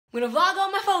I'm gonna vlog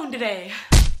on my phone today.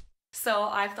 So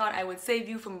I thought I would save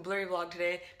you from a blurry vlog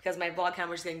today because my vlog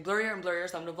camera is getting blurrier and blurrier,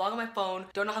 so I'm gonna vlog on my phone.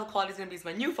 Don't know how the quality is gonna be. It's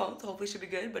my new phone, so hopefully it should be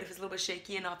good, but if it's a little bit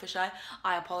shaky and not fisheye,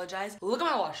 I apologize. Look at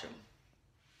my washroom.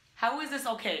 How is this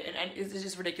okay? And it's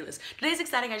just ridiculous. Today's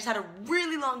exciting. I just had a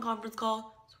really long conference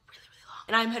call.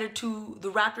 And I'm headed to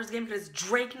the Raptors game because it's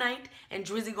Drake night and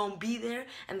Drizzy gonna be there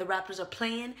and the Raptors are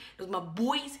playing. It was my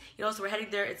boys, you know, so we're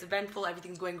heading there. It's eventful,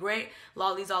 everything's going great.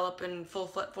 Lolly's all up in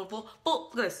full.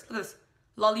 Look at this.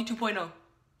 Lolly 2.0.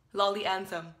 Lolly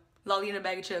anthem. Lolly in a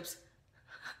bag of chips.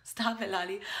 Stop it,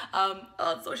 Lolly. Oh,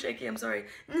 it's so shaky, I'm sorry.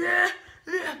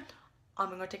 I'm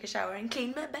gonna go take a shower and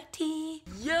clean my body.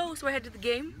 Yo, so we're headed to the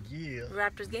game. Yeah.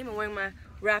 Raptors game. I'm wearing my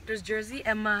Raptors jersey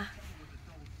and my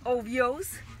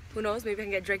OVOs. Who knows, maybe I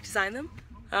can get Drake to sign them.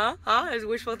 There's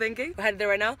wishful thinking. We're headed there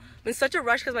right now. I'm in such a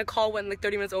rush because my call went like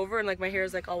 30 minutes over and like my hair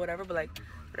is like all whatever, but like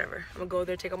whatever. I'm gonna go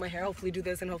there, take out my hair, hopefully do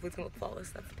this, and hopefully it's gonna look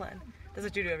flawless. That's the plan. That's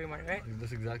what you do every morning, right?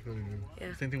 That's exactly what we do.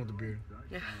 Yeah. Same thing with the beard.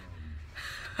 Yeah.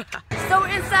 So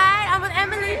we're inside. I'm with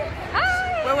Emily.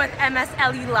 Hi. We're with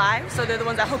MSLE Live, so they're the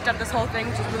ones that hooked up this whole thing,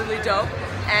 which is really, really dope.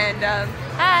 And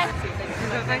hi.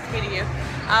 Nice meeting you.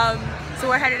 So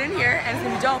we're headed in here, and it's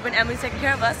gonna be dope, and Emily's taking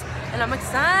care of us. And I'm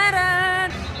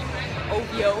excited!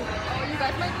 OVO. You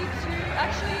guys might need to,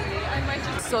 actually, I might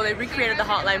just... So they recreated the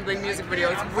Hotline Bling music video.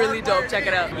 It's really dope, check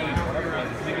it out.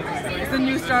 It's the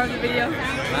new star of the video.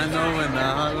 I know when the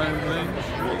Hotline Bling.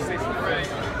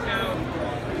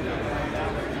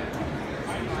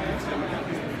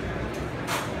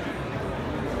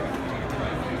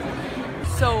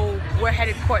 So we're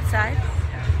headed courtside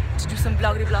to do some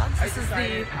vloggity vlogs. This is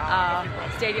the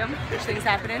stadium, which thing's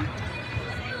happening.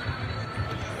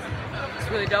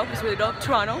 Really dope, it's really dope.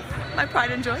 Toronto, my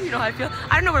pride and joy, you know how I feel.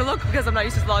 I don't know where to look because I'm not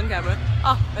used to this vlogging camera.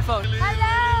 Oh, my phone. Hello,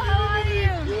 how are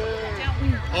you?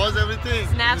 Yeah. How's everything?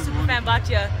 Snap Superfan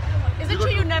Batya. Is it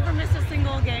true you never missed a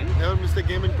single game? Never missed a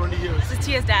game in 20 years. This is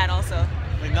Tia's dad also.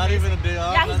 Like not even a day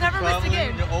off? Yeah, he's never missed a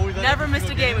game. Never missed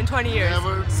a game in 20 years.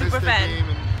 Never Super missed fan. a game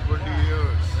in 20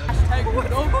 years.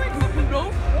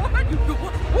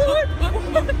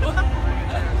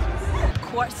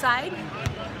 Courtside,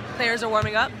 players are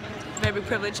warming up. Very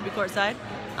privileged to be courtside.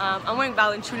 I'm wearing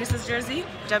Valanciunas' jersey,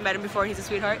 which I've met him before, he's a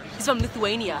sweetheart. He's from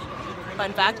Lithuania,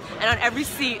 fun fact. And on every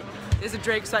seat, there's a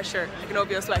Drake sweatshirt, like an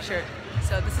OVO sweatshirt.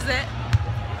 So this is it.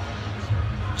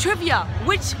 Trivia,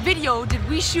 which video did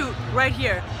we shoot right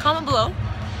here? Comment below,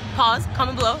 pause,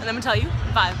 comment below, and I'm gonna tell you.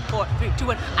 5, 4, 3, 2,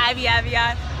 1, Ivy,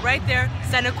 right there,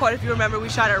 center court if you remember, we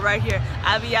shot it right here.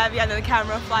 Ivy, and then the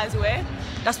camera flies away.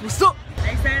 That's what's up. Are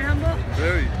you excited, Humble?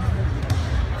 Very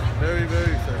excited.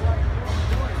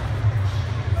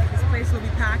 This place will be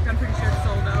packed. I'm pretty sure it's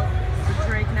sold out. It's a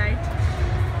Drake night.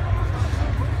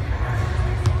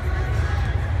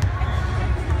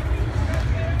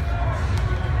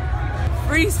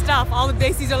 Free stuff. All the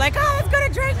Daisies are like, oh, let's go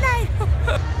to Drake night.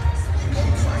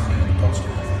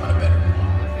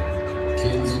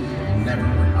 Kids never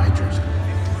wear my jersey.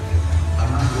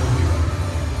 I'm not your hero.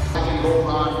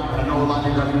 I know a lot of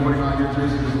you guys have been putting on your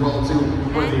jerseys as well too.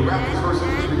 For the Raptors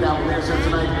versus the Cavaliers here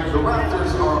tonight, the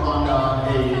Raptors are on a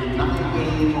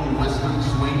 9-game Western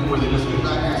swing where they just get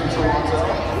back into Toronto.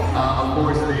 Of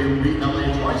course, they beat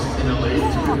LA twice in LA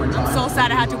 2 different times. I'm so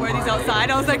sad I had to wear these outside.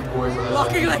 I was like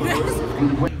walking like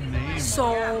this.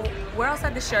 So we're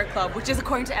outside the Share Club, which is,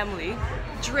 according to Emily,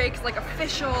 Drake's like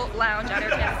official lounge out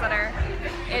here at Campus Center.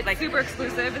 It's like super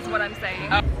exclusive is what I'm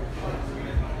saying.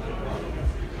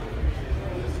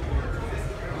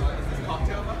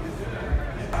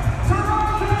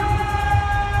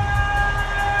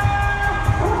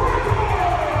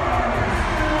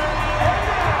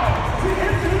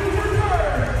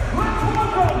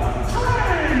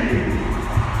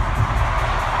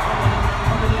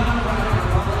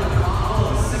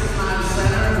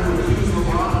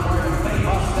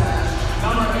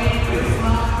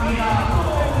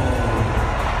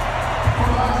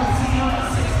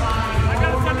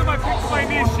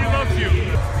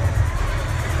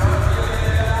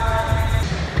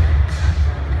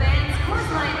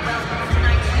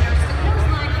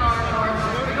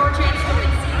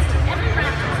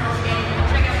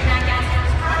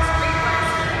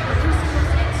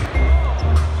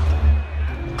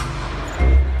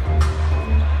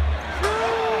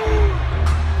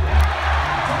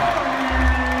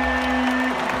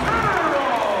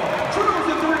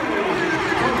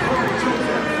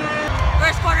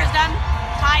 First quarter's done.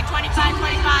 Tied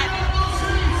 25-25.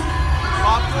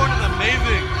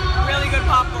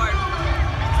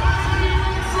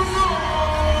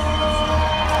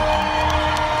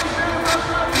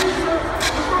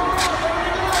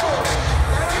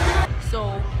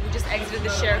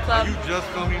 Club. Are you just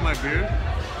filming my beard?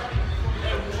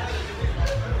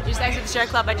 Just exited the Share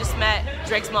Club. I just met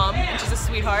Drake's mom, and she's a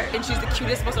sweetheart, and she's the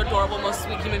cutest, most adorable, most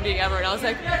sweet human being ever. And I was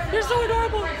like, you're so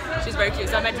adorable. She's very cute.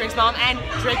 So I met Drake's mom, and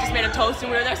Drake just made a toast,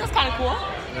 and we were there. So that's kind of cool.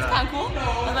 It's kind of cool.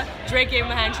 I was like, Drake gave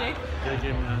him a handshake. Drake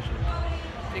gave me a handshake.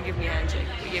 Didn't give me a handshake.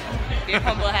 We gave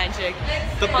Humble a handshake.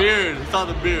 The beard. It's not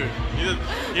the beard.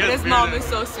 His mom is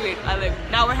so sweet.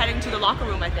 Now we're heading to the locker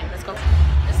room, I think. Let's go.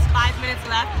 There's 5 minutes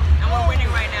left, and we're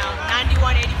winning right now.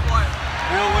 91-84.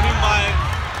 We're winning by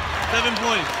 7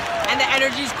 points. And the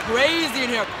energy's crazy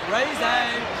in here. Crazy.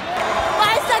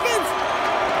 5 seconds.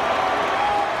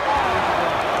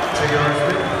 Take our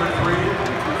spin for 3.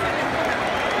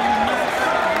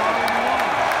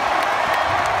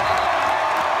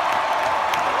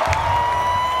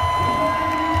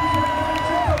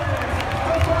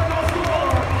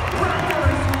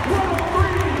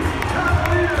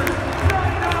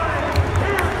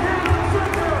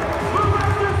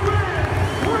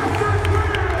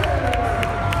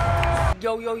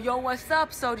 Yo, what's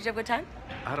up? So, did you have a good time?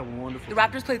 I had a wonderful The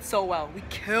Raptors played so well. We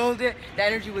killed it. The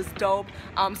energy was dope.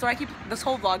 So this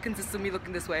whole vlog consists of me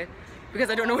looking this way because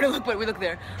I don't know where to look, but we look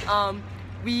there.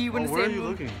 We were in the where same are you room.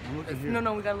 looking? I'm looking here.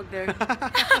 No, we gotta look there.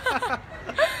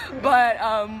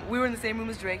 But we were in the same room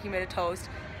as Drake. He made a toast.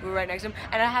 We were right next to him.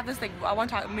 And I have this I want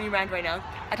to talk mini rant right now.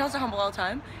 I tell Humble all the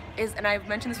time and I've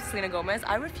mentioned this with Selena Gomez.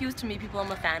 I refuse to meet people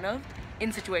I'm a fan of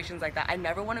in situations like that. I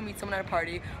never want to meet someone at a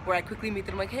party where I quickly meet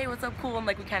them like, hey, what's up, cool, and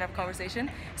like we can't have a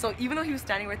conversation. So even though he was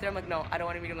standing right there, I'm like, no, I don't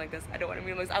want to meet him like this. I don't want to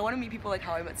meet him like this. I want to meet people like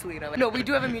how I met Selena. Like, no, we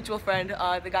do have a mutual friend,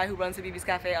 the guy who runs the BB's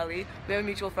Cafe, Ali. We have a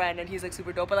mutual friend and he's like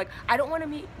super dope. But like, I don't want to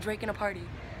meet Drake in a party.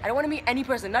 I don't want to meet any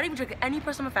person, not even Drake, any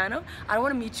person I'm a fan of. I don't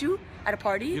want to meet you at a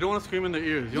party. You don't want to scream in their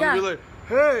ears. You Yeah. want to be like,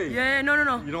 hey. Yeah, no.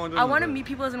 You don't want to I want to meet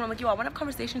people as in I'm like, yo, I want to have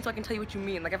conversations so I can tell you what you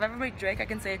mean. Like if I ever meet Drake, I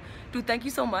can say, dude, thank you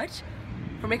so much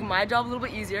for making my job a little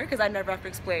bit easier because I never have to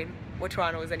explain what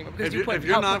Toronto is anymore. Because If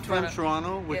you're not from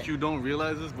Toronto, which you don't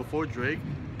realize is before Drake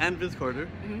and Vince Carter,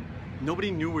 nobody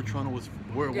knew where Toronto was,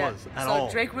 at all.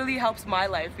 So Drake really helps my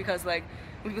life because like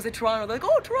when people say Toronto, they're like,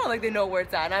 oh, Toronto, like they know where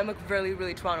it's at. And I'm like really,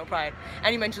 really Toronto pride.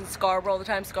 And he mentions Scarborough all the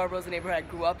time. Scarborough's the neighborhood I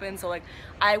grew up in. So like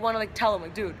I want to like tell him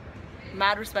like, dude,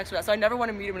 mad respect for that. So I never want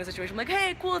to meet him in a situation like,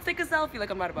 hey, cool, let's take a selfie. Like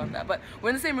I'm not about that. But we're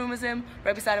in the same room as him,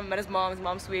 right beside him, met his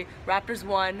mom's sweet. Raptors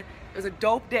won. It was a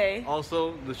dope day.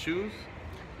 Also, the shoes.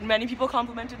 Many people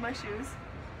complimented my shoes.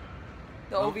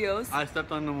 The OVOs. I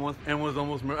stepped on them once and I was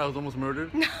almost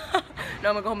murdered. Now I'm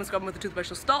gonna go home and scrub them with the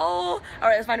toothbrush. Stole. All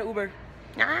right, let's find an Uber.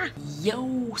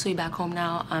 Yo, so you're back home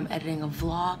now. I'm editing a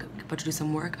vlog, about to do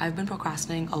some work. I've been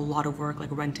procrastinating a lot of work,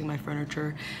 like renting my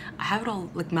furniture. I have it all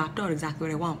like mapped out exactly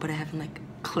what I want, but I haven't like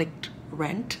clicked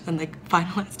rent and like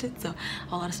finalized it. So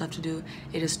a lot of stuff to do.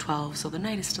 It is 12, so the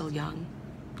night is still young.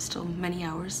 Still many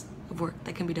hours of work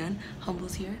that can be done.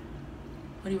 Humble's here.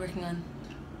 What are you working on?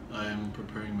 I am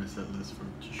preparing my set list for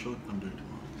a show I'm doing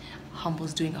tomorrow.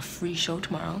 Humble's doing a free show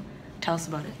tomorrow. Tell us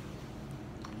about it.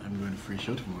 I'm doing a free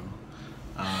show tomorrow.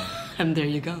 And there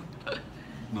you go.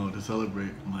 No, to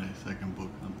celebrate my second book,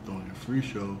 I'm throwing a free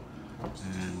show,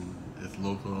 and it's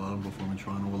local. I'm performing in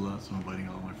Toronto a lot, so I'm inviting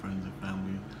all my friends and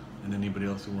family, and anybody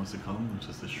else who wants to come. It's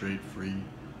just a straight free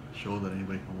show that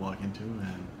anybody can walk into,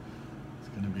 and it's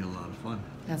gonna be a lot of fun.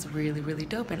 That's really, really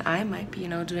dope. And I might be,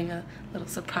 doing a little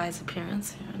surprise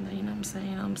appearance here and there, you know what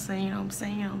I'm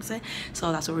saying?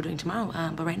 So that's what we're doing tomorrow.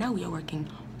 But right now we are working.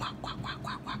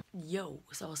 Yo,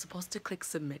 so I was supposed to click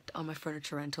submit on my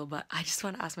furniture rental, but I just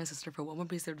want to ask my sister for one more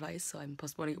piece of advice. So I'm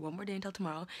postponing it one more day until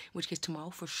tomorrow, in which case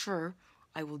tomorrow for sure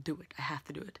I will do it. I have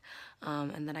to do it.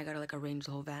 And then I gotta like arrange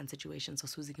the whole van situation so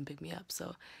Susie can pick me up.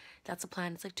 So that's the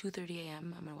plan. It's like 2:30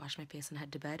 a.m. I'm gonna wash my face and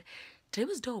head to bed. Today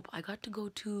was dope. I got to go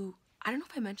to, I don't know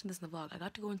if I mentioned this in the vlog, I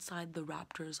got to go inside the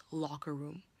Raptors locker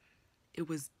room. It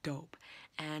was dope.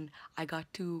 And I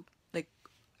got to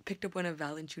picked up one of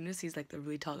Valanciunas. He's like the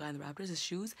really tall guy in the Raptors. His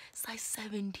shoes, size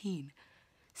 17.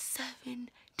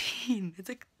 17. It's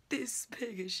like this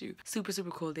big a shoe. Super,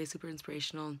 super cool day. Super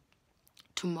inspirational.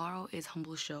 Tomorrow is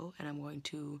Humble's show, and I'm going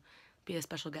to be a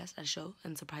special guest at a show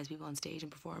and surprise people on stage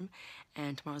and perform.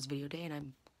 And tomorrow's video day, and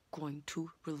I'm going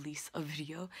to release a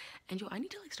video. And yo, I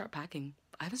need to start packing.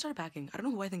 I haven't started packing. I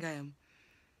don't know who I think I am.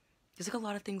 There's a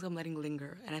lot of things I'm letting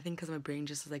linger, and I think because my brain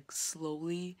just is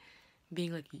slowly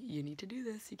being like, you need to do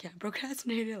this, you can't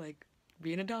procrastinate it,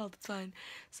 be an adult, it's fine.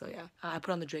 So yeah, I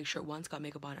put on the Drake shirt once, got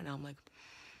makeup on, and now I'm I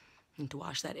need to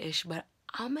wash that ish. But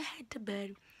I'm gonna head to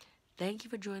bed. Thank you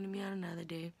for joining me on another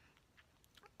day.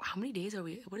 How many days are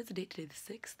we? What is the date today?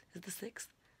 The 6th? Is it the 6th?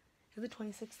 Is it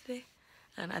 26th today?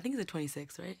 And I think it's the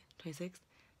 26th, right? 26th?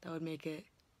 That would make it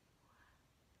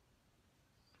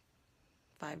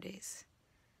 5 days.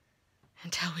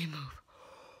 until we move.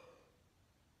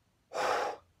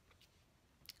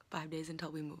 5 days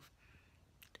until we move.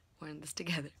 We're in this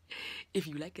together. If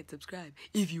you like it, subscribe.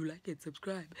 If you like it,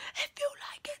 subscribe. If you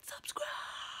like it, subscribe.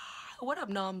 What up,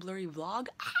 non-blurry vlog?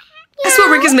 Guess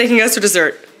what Rick is making us for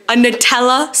dessert? A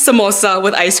Nutella samosa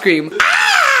with ice cream.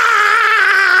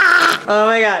 Oh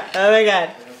my god, oh my god,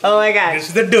 oh my god. This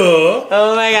is the dough.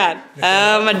 Oh my god.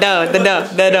 Oh my dough, the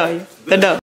dough.